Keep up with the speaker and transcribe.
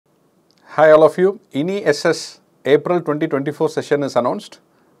Hi all of you. ini-cet April 2024 session is announced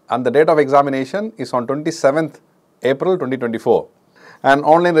and the date of examination is on 27th April 2024. And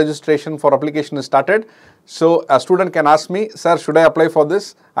online registration for application is started. So a student can ask me, sir, should I apply for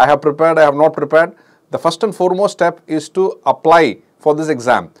this? I have prepared, I have not prepared. The first and foremost step is to apply for this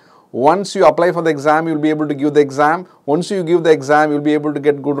exam. Once you apply for the exam, you will be able to give the exam. Once you give the exam, you will be able to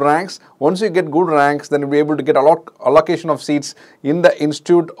get good ranks. Once you get good ranks, then you will be able to get allocation of seats in the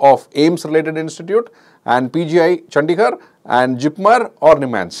institute of AIMS related institute and PGI Chandigarh and JIPMER or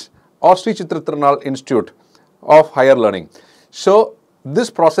NIMHANS or Sri Chitra Tirunal Institute of Higher Learning. So this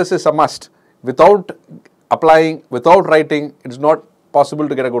process is a must. Without applying, without writing, it is not possible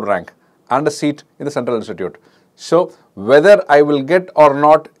to get a good rank and a seat in the Central Institute. So whether I will get or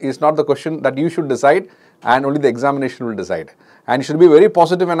not is not the question that you should decide, and only the examination will decide. And you should be very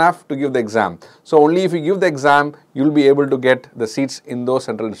positive enough to give the exam. So only if you give the exam, you will be able to get the seats in those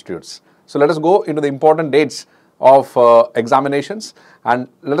Central Institutes. So let us go into the important dates of examinations and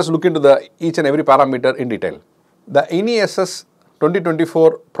let us look into each and every parameter in detail. The ini-cet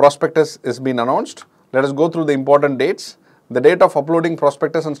 2024 prospectus is being announced. Let us go through the important dates. The date of uploading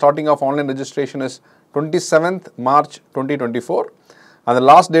prospectus and starting of online registration is 27th March 2024 and the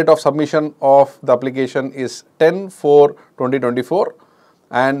last date of submission of the application is 10/4/2024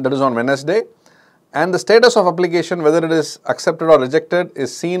 and that is on Wednesday, and the status of application, whether it is accepted or rejected,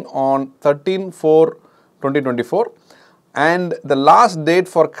 is seen on 13/4/2024 and the last date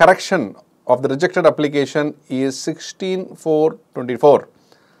for correction of the rejected application is 16/4/24.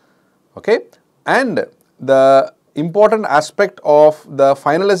 Okay, and the important aspect of the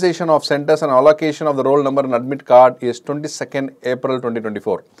finalization of centers and allocation of the roll number and admit card is 22nd April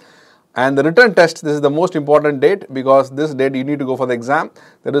 2024. And the written test, this is the most important date because this date you need to go for the exam.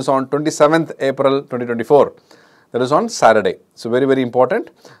 That is on 27th April 2024. That is on Saturday. So very, very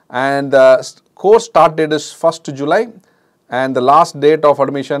important. And the course start date is 1st July and the last date of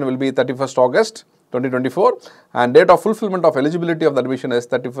admission will be 31st August 2024 and date of fulfillment of eligibility of the admission is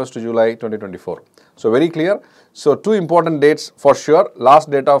 31st July 2024. So very clear. So two important dates for sure. Last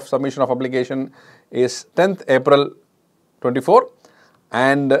date of submission of application is 10th April 24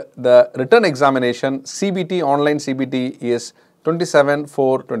 and the written examination CBT, online CBT is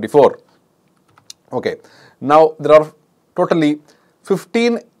 27/4/24. Okay. Now there are totally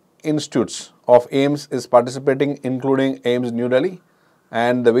 15 institutes of AIMS is participating, including AIMS New Delhi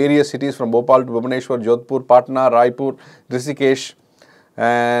and the various cities from Bhopal to Bhubaneswar, Jodhpur, Patna, Raipur, Rishikesh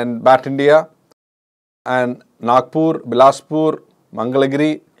and Bathindia and Nagpur, Bilaspur,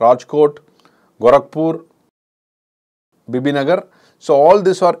 Mangalagiri, Rajkot, Gorakhpur, Bibinagar. So all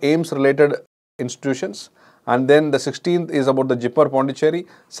these are AIMS related institutions, and then the 16th is about the JIPMER Pondicherry,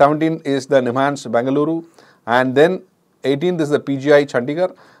 17th is the NIMHANS Bengaluru, and then 18th is the PGI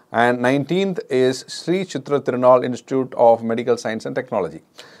Chandigarh, and 19th is Sri Chitra Tirunal Institute of Medical Science and Technology.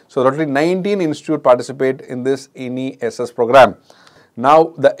 So totally 19 institutes participate in this ini-cet program.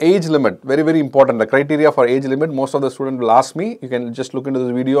 Now the age limit, very, very important. The criteria for age limit, most of the students will ask me. You can just look into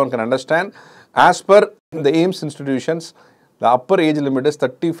this video and can understand. As per the AIMS institutions, the upper age limit is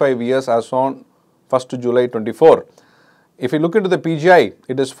 35 years as on 1st July 24. If you look into the PGI,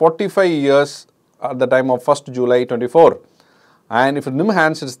 it is 45 years at the time of 1st July 24. And if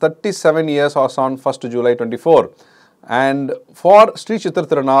NIMHANS, it is 37 years as on 1st July 24. And for Sri Chitra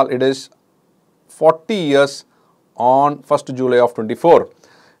Tirunal, it is 40 years on 1st July of 24.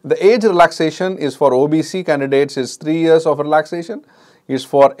 The age relaxation is for OBC candidates is 3 years of relaxation. Is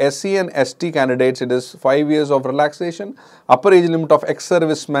for SC and ST candidates, it is 5 years of relaxation. Upper age limit of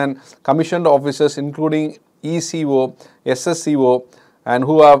ex-servicemen, commissioned officers including ECO, SSCO and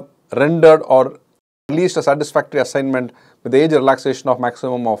who have rendered or released a satisfactory assignment with the age relaxation of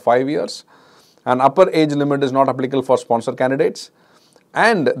maximum of 5 years. And upper age limit is not applicable for sponsor candidates.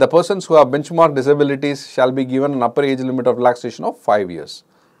 And the persons who have benchmark disabilities shall be given an upper age limit of relaxation of 5 years.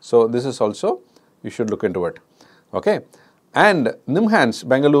 So this is also, you should look into it. Okay. And NIMHANS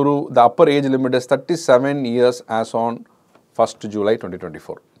Bengaluru, the upper age limit is 37 years as on 1st July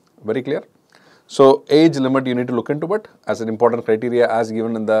 2024. Very clear? So age limit, you need to look into it as an important criteria as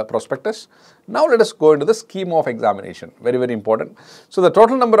given in the prospectus. Now let us go into the scheme of examination. Very, very important. So the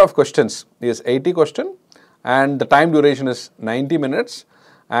total number of questions is 80 questions and the time duration is 90 minutes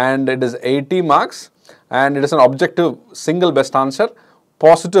and it is 80 marks and it is an objective single best answer.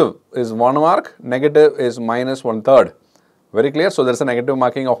 Positive is 1 mark, negative is -1/3. Very clear. So there is a negative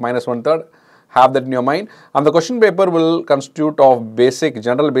marking of -1/3. Have that in your mind. And the question paper will constitute of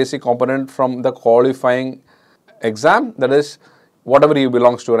general basic component from the qualifying exam. That is whatever he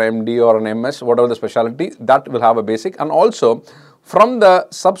belongs to, an MD or an MS, whatever the specialty, that will have a basic. And also from the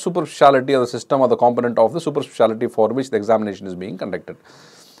sub-super speciality or the system or the component of the super speciality for which the examination is being conducted.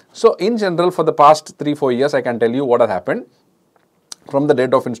 So, in general, for the past 3-4 years, I can tell you what has happened from the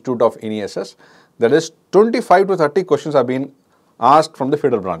date of Institute of ini-cet. That is, 25 to 30 questions have been asked from the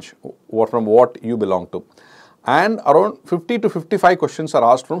feeder branch, from what you belong to. And around 50 to 55 questions are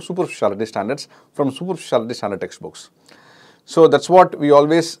asked from super speciality standards, from super speciality standard textbooks. So, that is what we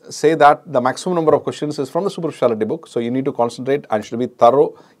always say, that the maximum number of questions is from the super speciality book. So, you need to concentrate and should be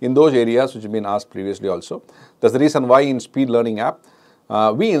thorough in those areas which have been asked previously also. That is the reason why in Speed Learning app,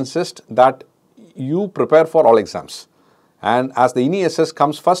 we insist that you prepare for all exams. And as the ini-cet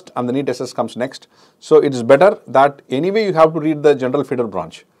comes first and the NEET comes next, so it is better that anyway you have to read the general feeder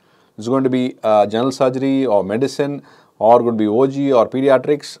branch. It's going to be general surgery or medicine, or going to be OG or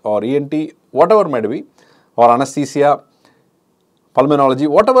pediatrics or ENT, whatever might be, or anesthesia, pulmonology,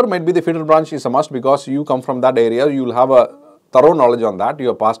 whatever might be, the feeder branch is a must, because you come from that area, you will have a thorough knowledge on that, you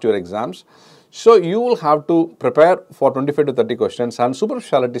have passed your exams. So, you will have to prepare for 25 to 30 questions and super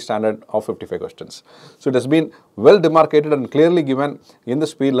speciality standard of 55 questions. So, it has been well demarcated and clearly given in the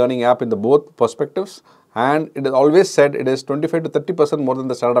Speed Learning app in the both perspectives, and it is always said it is 25 to 30% more than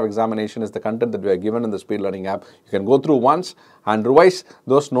the standard of examination is the content that we are given in the Speed Learning app. You can go through once and revise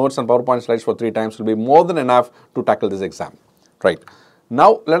those notes and PowerPoint slides for 3 times, will be more than enough to tackle this exam. Right.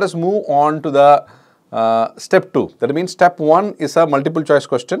 Now, let us move on to the step 2. That means step 1 is a multiple choice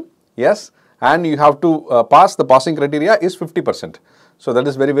question. Yes. And you have to pass, the passing criteria is 50%. So, that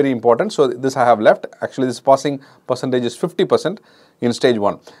is very, very important. So, this I have left. Actually, this passing percentage is 50% in stage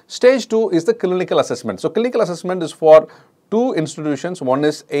 1. Stage 2 is the clinical assessment. So, clinical assessment is for 2 institutions. One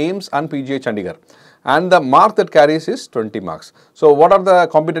is AIIMS and PGI Chandigarh. And the mark that carries is 20 marks. So, what are the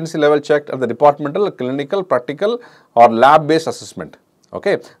competency level checked at the departmental, clinical, practical or lab based assessment?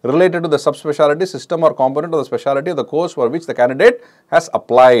 Okay, related to the subspecialty system or component of the specialty of the course for which the candidate has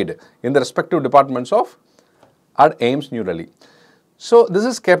applied in the respective departments of at AIIMS New Delhi. So, this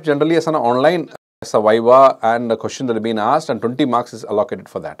is kept generally as an online, as a viva and a question that has been asked, and 20 marks is allocated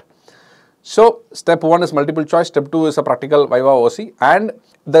for that. So, step 1 is multiple choice, step 2 is a practical viva OC, and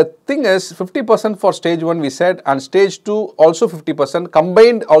the thing is 50% for stage 1 we said, and stage 2 also 50%,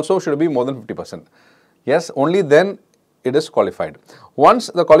 combined also should be more than 50%. Yes, only then it is qualified. Once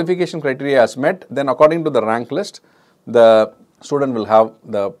the qualification criteria is met, then according to the rank list, the student will have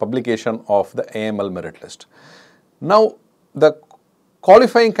the publication of the AML merit list. Now, the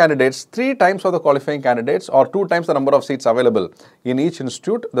qualifying candidates, 3 times of the qualifying candidates or 2 times the number of seats available in each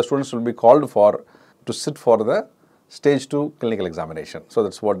institute, the students will be called for to sit for the stage 2 clinical examination. So, that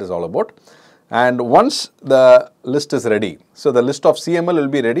is what it is all about. And once the list is ready, so the list of CML will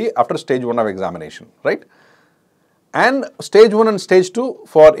be ready after stage 1 of examination, right? And stage 1 and stage 2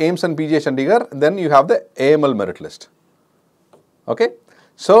 for AIIMS and PGI Chandigarh, then you have the AML merit list. Okay.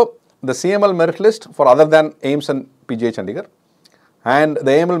 So, the CML merit list for other than AIIMS and PGI Chandigarh, and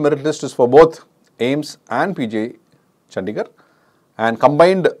the AML merit list is for both AIIMS and PGI Chandigarh, and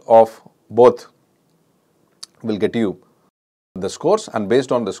combined of both will get you the scores, and based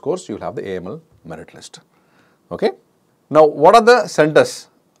on the scores you will have the AML merit list. Okay. Now, what are the centers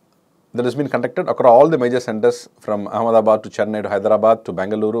that has been conducted across all the major centers from Ahmedabad to Chennai to Hyderabad to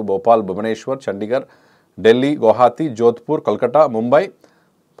Bengaluru, Bhopal, Bhubaneswar, Chandigarh, Delhi, Guwahati, Jodhpur, Kolkata, Mumbai,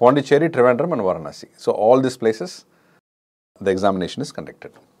 Pondicherry, Trivandrum and Varanasi. So, all these places the examination is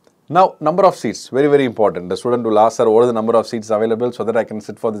conducted. Now, number of seats, very, very important. The student will ask, sir, what is the number of seats available so that I can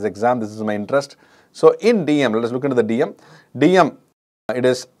sit for this exam? This is my interest. So, in DM, let us look into the DM. DM, it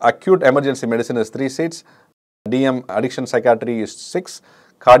is acute emergency medicine is 3 seats, DM addiction psychiatry is 6,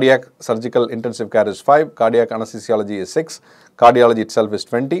 cardiac surgical intensive care is 5, cardiac anesthesiology is 6, cardiology itself is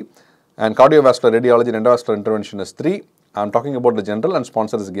 20, and cardiovascular radiology and endovascular intervention is 3. I am talking about the general, and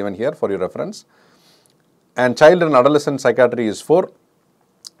sponsor is given here for your reference. And child and adolescent psychiatry is 4,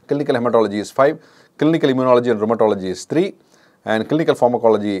 clinical hematology is 5, clinical immunology and rheumatology is 3, and clinical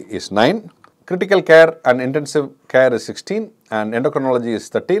pharmacology is 9, critical care and intensive care is 16, and endocrinology is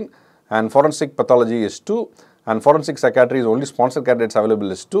 13, and forensic pathology is 2, and forensic psychiatry is only sponsored candidates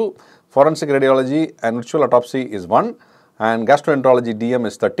available is 2, forensic radiology and ritual autopsy is 1, and gastroenterology DM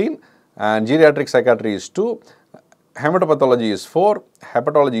is 13, and geriatric psychiatry is 2, hematopathology is 4,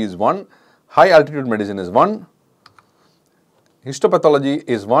 hepatology is 1, high altitude medicine is 1, histopathology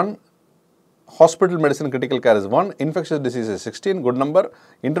is 1, hospital medicine critical care is 1, infectious disease is 16, good number,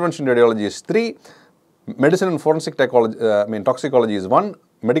 intervention radiology is 3, medicine and forensic toxicology is 1,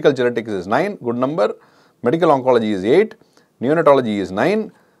 medical genetics is 9, good number, medical oncology is 8, neonatology is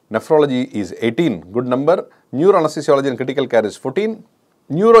 9, nephrology is 18, good number, neuroanesthesiology and critical care is 14,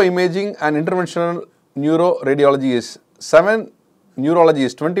 neuroimaging and interventional neuroradiology is 7, neurology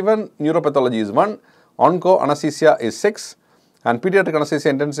is 21, neuropathology is 1, onco anesthesia is 6, and pediatric anesthesia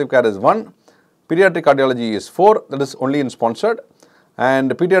intensive care is 1, pediatric cardiology is 4, that is only in sponsored,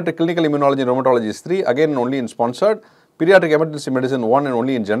 and pediatric clinical immunology and rheumatology is 3, again only in sponsored, pediatric emergency medicine 1 and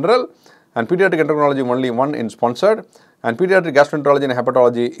only in general, and pediatric endocrinology only 1 in sponsored, and pediatric gastroenterology and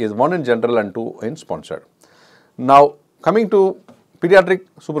hepatology is 1 in general and 2 in sponsored. Now, coming to pediatric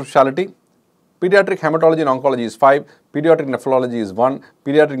super speciality, pediatric hematology and oncology is 5, pediatric nephrology is 1,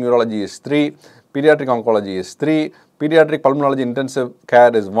 pediatric neurology is 3, pediatric oncology is 3, pediatric pulmonology intensive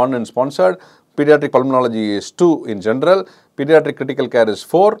care is 1 in sponsored, pediatric pulmonology is 2 in general, pediatric critical care is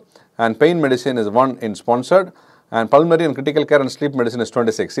 4, and pain medicine is 1 in sponsored, and pulmonary and critical care and sleep medicine is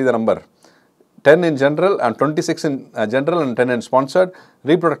 26. See the number. 10 in general and 26 in general and 10 in sponsored,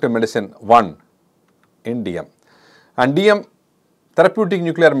 reproductive medicine 1 in DM. And DM, therapeutic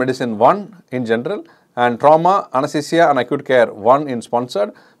nuclear medicine 1 in general, and trauma, anesthesia and acute care 1 in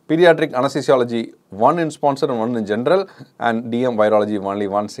sponsored, pediatric anesthesiology 1 in sponsored and 1 in general, and DM virology only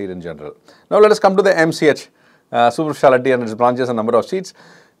 1 seat in general. Now let us come to the MCH, super speciality and its branches and number of seats.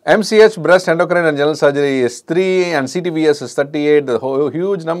 MCH, breast, endocrine and general surgery is 3, and CTVS is 38, the whole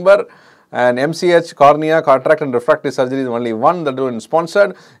huge number. And MCH, cornea, cataract and refractive surgery is only 1, that is in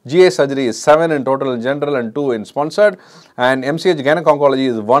sponsored. GA surgery is 7 in total in general and 2 in sponsored. And MCH gynec oncology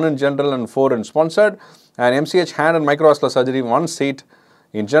is 1 in general and 4 in sponsored. And MCH hand and microvascular surgery 1 seat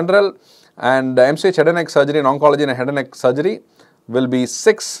in general. And MCH head and neck surgery and oncology and head and neck surgery will be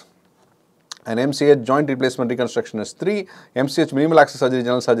 6. And MCH joint replacement reconstruction is 3. MCH minimal access surgery,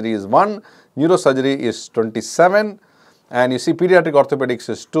 general surgery is 1. Neurosurgery is 27. And you see pediatric orthopedics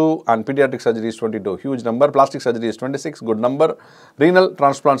is 2 and pediatric surgery is 22, huge number. Plastic surgery is 26, good number. Renal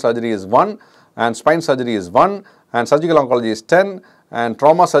transplant surgery is 1 and spine surgery is 1 and surgical oncology is 10 and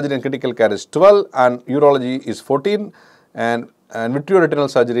trauma surgery and critical care is 12 and urology is 14 and vitreoretinal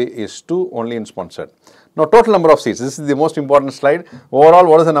surgery is 2 only in sponsored. Now total number of seats, this is the most important slide. Overall,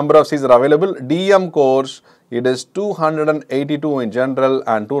 what is the number of seats that are available? DM course, it is 282 in general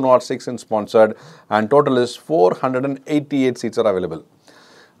and 206 in sponsored, and total is 488 seats are available.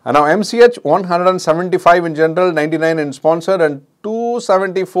 And now MCH 175 in general, 99 in sponsored, and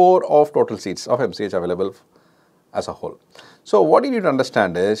 274 of total seats of MCH available as a whole. So what you need to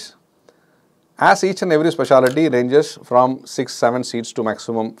understand is, as each and every specialty ranges from 6-7 seats to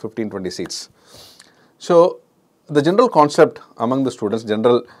maximum 15-20 seats. So the general concept among the students,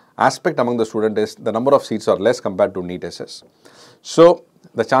 general aspect among the student is the number of seats are less compared to NEET SS. So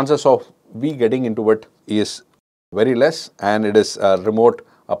the chances of we getting into it is very less, and it is remote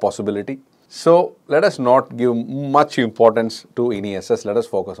a possibility. So let us not give much importance to ini-SS, let us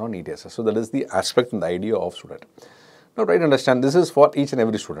focus on NEET SS. So that is the aspect and the idea of student. Now try to understand, this is for each and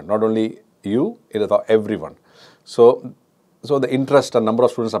every student, not only you, it is for everyone. So the interest and number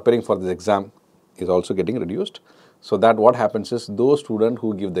of students appearing for this exam is also getting reduced. So that what happens is, those students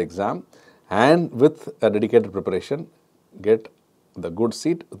who give the exam and with a dedicated preparation get the good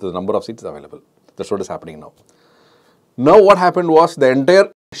seat, the number of seats available. That's what is happening now. Now what happened was, the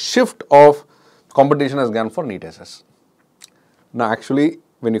entire shift of competition has gone for NEET SS. Now actually,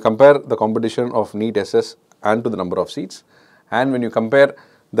 when you compare the competition of NEET SS and to the number of seats, and when you compare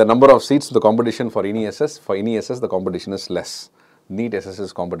the number of seats to the competition for ini-SS, the competition is less. NEET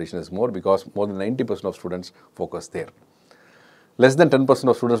SS's competition is more, because more than 90% of students focus there. Less than 10%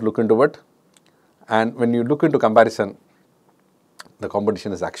 of students look into it, and when you look into comparison, the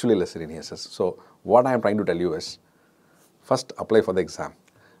competition is actually less in ini-SS. So what I am trying to tell you is, first apply for the exam.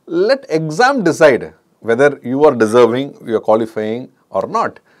 Let exam decide whether you are deserving, you are qualifying or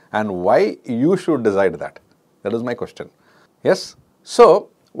not, and why you should decide that. That is my question. Yes. So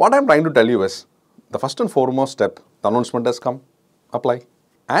what I am trying to tell you is, the first and foremost step, the announcement has come. Apply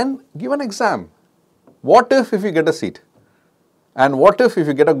and give an exam. What if you get a seat? And what if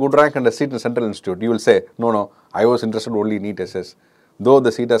you get a good rank and a seat in Central Institute? You will say, no, I was interested only in NEET SS. Though the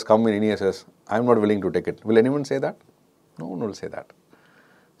seat has come in ini-SS, I am not willing to take it. Will anyone say that? No one will say that.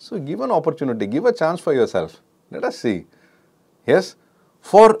 So give an opportunity, give a chance for yourself. Let us see. Yes,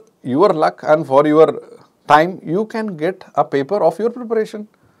 for your luck and for your time, you can get a paper of your preparation.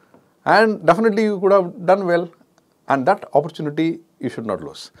 And definitely you could have done well. And that opportunity you should not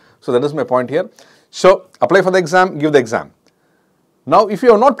lose. So that is my point here. So apply for the exam, give the exam. Now if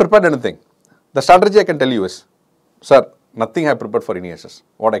you have not prepared anything, the strategy I can tell you is, sir, nothing I have prepared for ini-SS.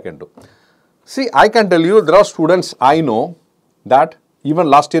 What I can do? See, I can tell you, there are students I know that even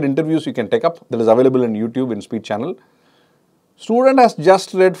last year interviews you can take up, that is available in YouTube in speed channel. Student has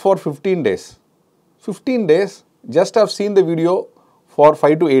just read for 15 days. 15 days, just have seen the video for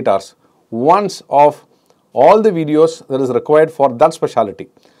 5 to 8 hours. Once of all the videos that is required for that specialty.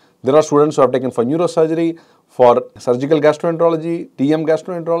 There are students who have taken for neurosurgery, for surgical gastroenterology, DM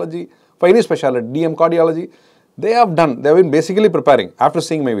gastroenterology, for any specialty, DM cardiology. They have been basically preparing, after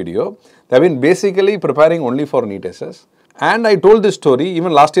seeing my video, they have been basically preparing only for NEET SS. And I told this story,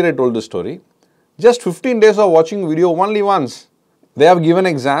 even last year I told this story. Just 15 days of watching video only once. They have given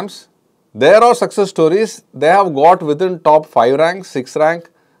exams. There are success stories. They have got within top 5 ranks, 6 rank,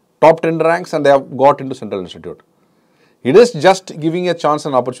 top 10 ranks, and they have got into Central Institute. It is just giving a chance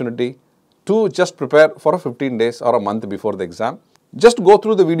and opportunity to just prepare for a 15 days or a month before the exam. Just go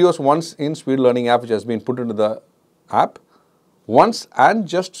through the videos once in Speed Learning app, which has been put into the app once, and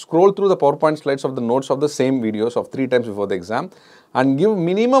just scroll through the PowerPoint slides of the notes of the same videos of 3 times before the exam, and give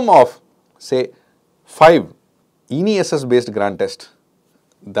minimum of say 5 ini-SS based grand test.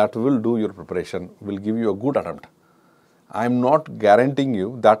 That will do your preparation, will give you a good attempt. I am not guaranteeing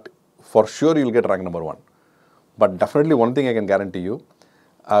you that for sure you will get rank number 1. But definitely one thing I can guarantee you,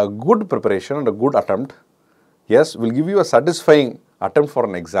 a good preparation and a good attempt, yes, will give you a satisfying attempt for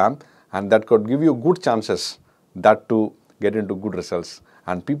an exam, and that could give you good chances that to get into good results.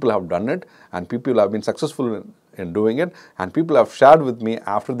 And people have done it, and people have been successful in doing it, and people have shared with me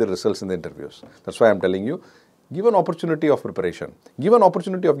after the results in the interviews. That's why I am telling you, give an opportunity of preparation, give an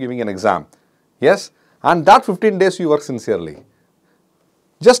opportunity of giving an exam, yes, and that 15 days you work sincerely.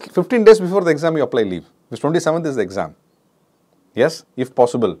 Just 15 days before the exam you apply leave. This 27th is the exam. Yes, if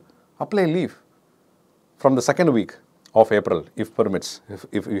possible, apply leave from the second week of April, if permits,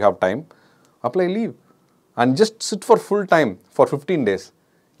 if you have time, apply leave and just sit for full time for 15 days.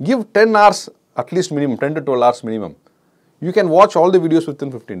 Give 10 hours at least minimum, 10 to 12 hours minimum. You can watch all the videos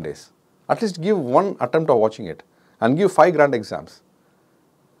within 15 days. At least give one attempt of watching it and give 5 grand exams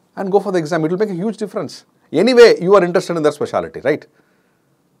and go for the exam. It will make a huge difference. Anyway, you are interested in that specialty, right?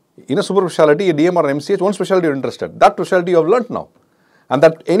 In a super specialty, a DM or an MCH, one specialty you are interested. That specialty you have learnt now. And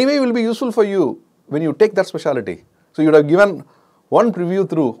that anyway will be useful for you when you take that specialty. So you would have given one preview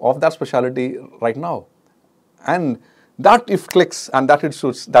through of that specialty right now. And that if clicks and that it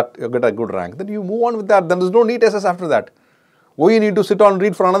suits, that you get a good rank, then you move on with that. Then there is no NEET SS after that. Oh, you need to sit on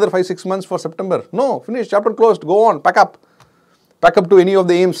read for another 5-6 months for September. No, finish, chapter closed, go on, pack up. Pack up to any of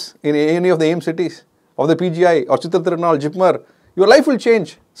the AIMS, in any of the AIM cities, of the PGI or Chitratirunal, Jipmer. Your life will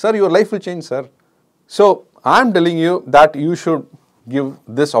change, sir, your life will change, sir. So, I am telling you that you should give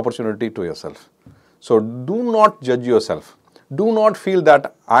this opportunity to yourself. So, do not judge yourself. Do not feel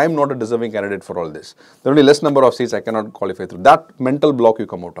that I am not a deserving candidate for all this. There will be less number of seats, I cannot qualify through. That mental block you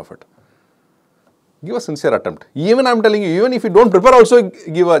come out of it. Give a sincere attempt. Even I am telling you, even if you don't prepare also,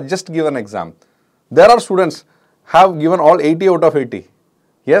 just give an exam. There are students have given all 80 out of 80.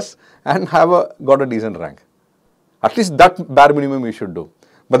 Yes, and have got a decent rank. At least that bare minimum you should do.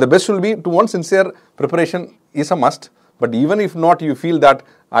 But the best will be to one sincere preparation is a must. But even if not, you feel that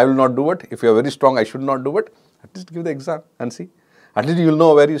I will not do it. If you are very strong, I should not do it. At least give the exam and see. At least you will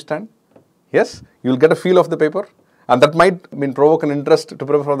know where you stand. Yes, you will get a feel of the paper. And that might provoke an interest to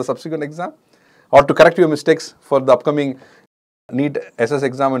prepare for the subsequent exam. Or to correct your mistakes for the upcoming NEET SS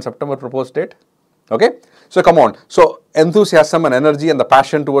exam in September proposed date. Okay. So come on. So enthusiasm and energy and the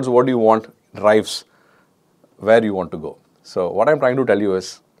passion towards what you want drives where you want to go. So what I am trying to tell you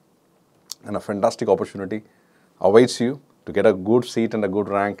is, and a fantastic opportunity awaits you to get a good seat and a good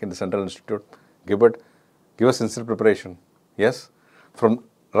rank in the Central Institute. Give a sincere preparation. Yes, from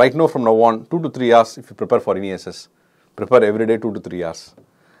now on, 2 to 3 hours if you prepare for any SS. Prepare every day 2 to 3 hours.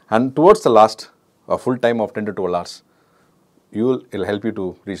 And towards the last, a full time of 10 to 12 hours, it will help you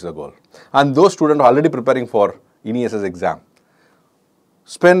to reach the goal. And those students who are already preparing for ini-SS exam,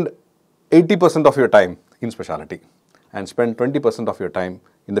 spend 80% of your time in specialty and spend 20% of your time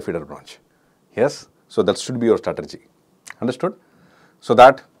in the feeder branch. Yes, so that should be your strategy. Understood? So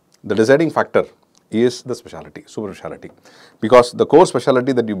that the deciding factor is the specialty, super specialty. Because the core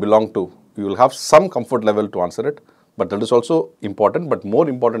specialty that you belong to, you will have some comfort level to answer it, but that is also important, but more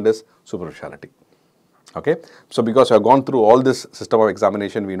important is super specialty. Okay, so because I have gone through all this system of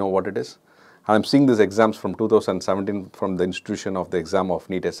examination, we know what it is. I am seeing these exams from 2017 from the institution of the exam of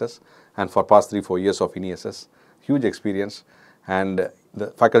NEET SS, and for past 3-4 years of ini-SS, huge experience, and the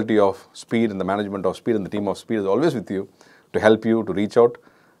faculty of Speed and the management of Speed and the team of Speed is always with you to help you to reach out,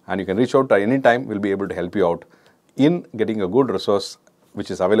 and you can reach out at any time. We'll be able to help you out in getting a good resource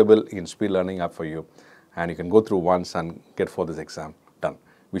which is available in Speed Learning app for you, and you can go through once and get for this exam done.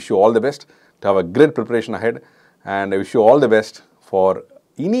 Wish you all the best to have a great preparation ahead, and I wish you all the best for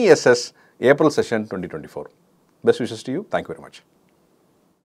ini-SS April session 2024. Best wishes to you. Thank you very much.